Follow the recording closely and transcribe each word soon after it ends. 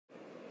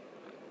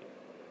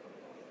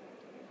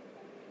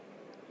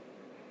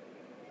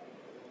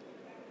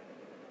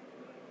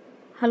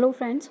Hello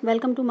friends,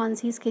 welcome to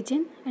Mansi's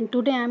kitchen, and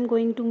today I am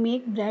going to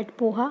make bread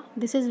poha.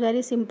 This is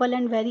very simple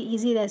and very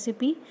easy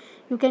recipe.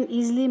 You can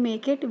easily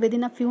make it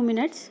within a few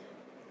minutes.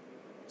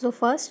 So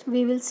first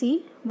we will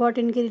see what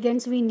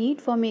ingredients we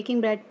need for making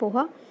bread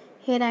poha.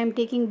 Here I am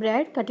taking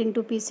bread cut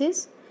into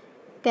pieces,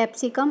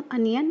 capsicum,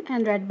 onion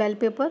and red bell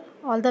pepper,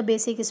 all the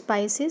basic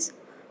spices,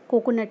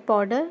 coconut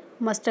powder,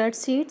 mustard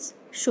seeds,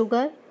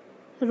 sugar,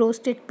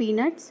 roasted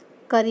peanuts,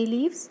 curry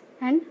leaves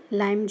and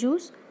lime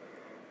juice.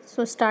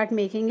 So start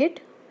making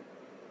it.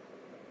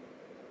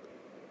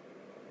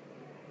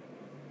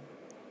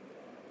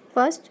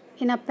 First,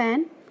 in a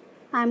pan,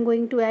 I am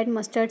going to add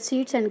mustard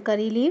seeds and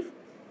curry leaf.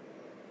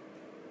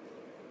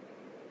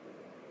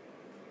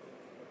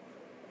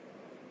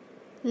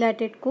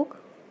 Let it cook.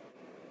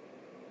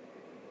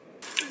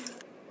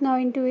 Now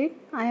into it,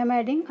 I am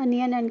adding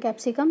onion and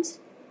capsicums.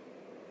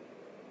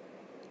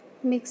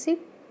 Mix it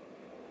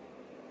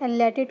and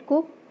let it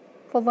cook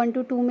for 1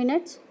 to 2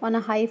 minutes on a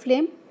high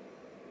flame.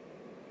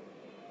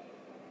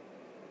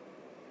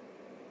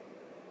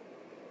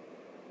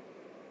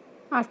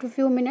 After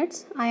few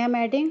minutes, I am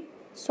adding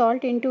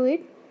salt into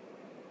it,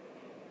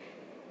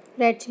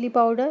 red chili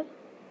powder,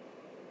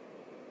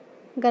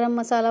 garam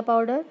masala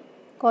powder,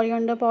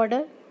 coriander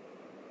powder,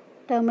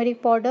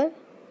 turmeric powder,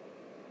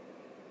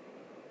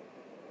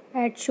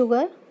 add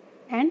sugar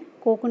and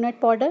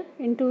coconut powder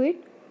into it.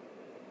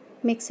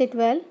 Mix it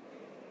well.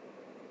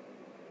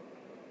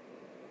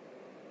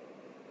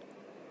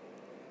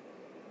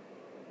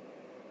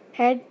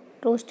 Add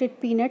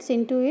roasted peanuts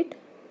into it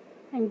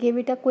and give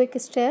it a quick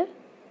stir.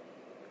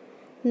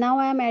 Now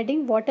I am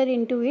adding water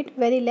into it,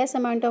 very less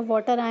amount of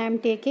water I am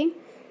taking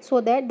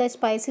so that the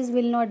spices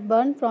will not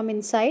burn from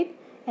inside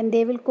and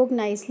they will cook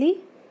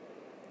nicely.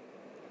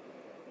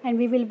 And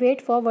we will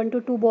wait for 1 to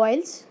 2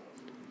 boils.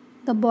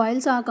 The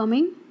boils are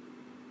coming.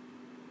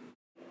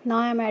 Now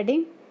I am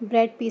adding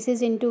bread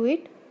pieces into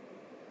it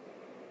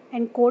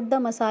and coat the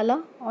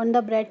masala on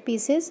the bread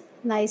pieces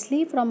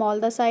nicely from all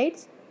the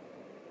sides.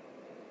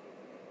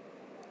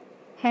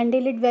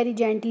 Handle it very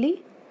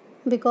gently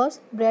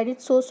because bread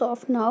is so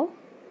soft now.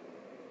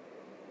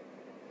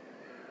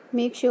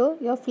 Make sure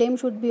your flame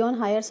should be on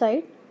higher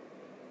side.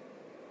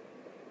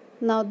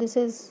 Now this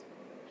is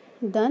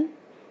done.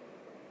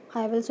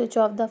 I will switch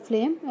off the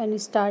flame and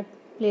start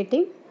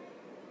plating.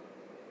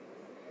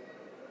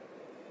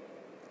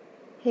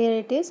 Here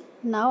it is.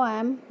 Now I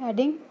am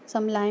adding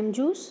some lime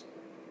juice.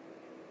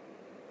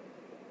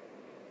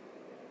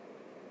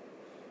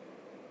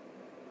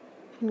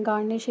 And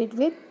garnish it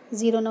with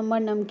 0 number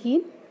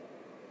namkeen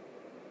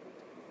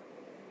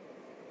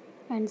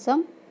and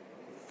some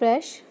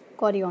fresh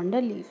coriander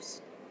leaves.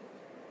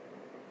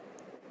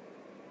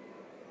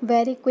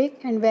 Very quick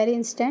and very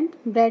instant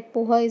bread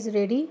poha is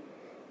ready.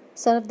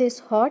 Serve this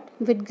hot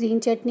with green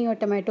chutney or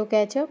tomato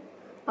ketchup.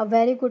 A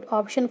very good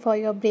option for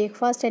your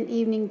breakfast and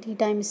evening tea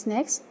time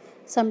snacks.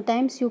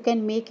 Sometimes you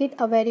can make it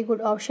a very good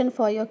option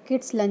for your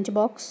kids'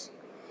 lunchbox.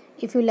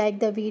 If you like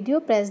the video,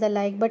 press the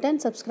like button,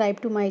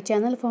 subscribe to my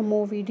channel for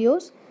more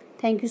videos.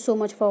 Thank you so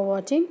much for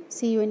watching.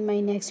 See you in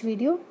my next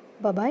video.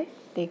 Bye bye.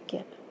 Take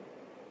care.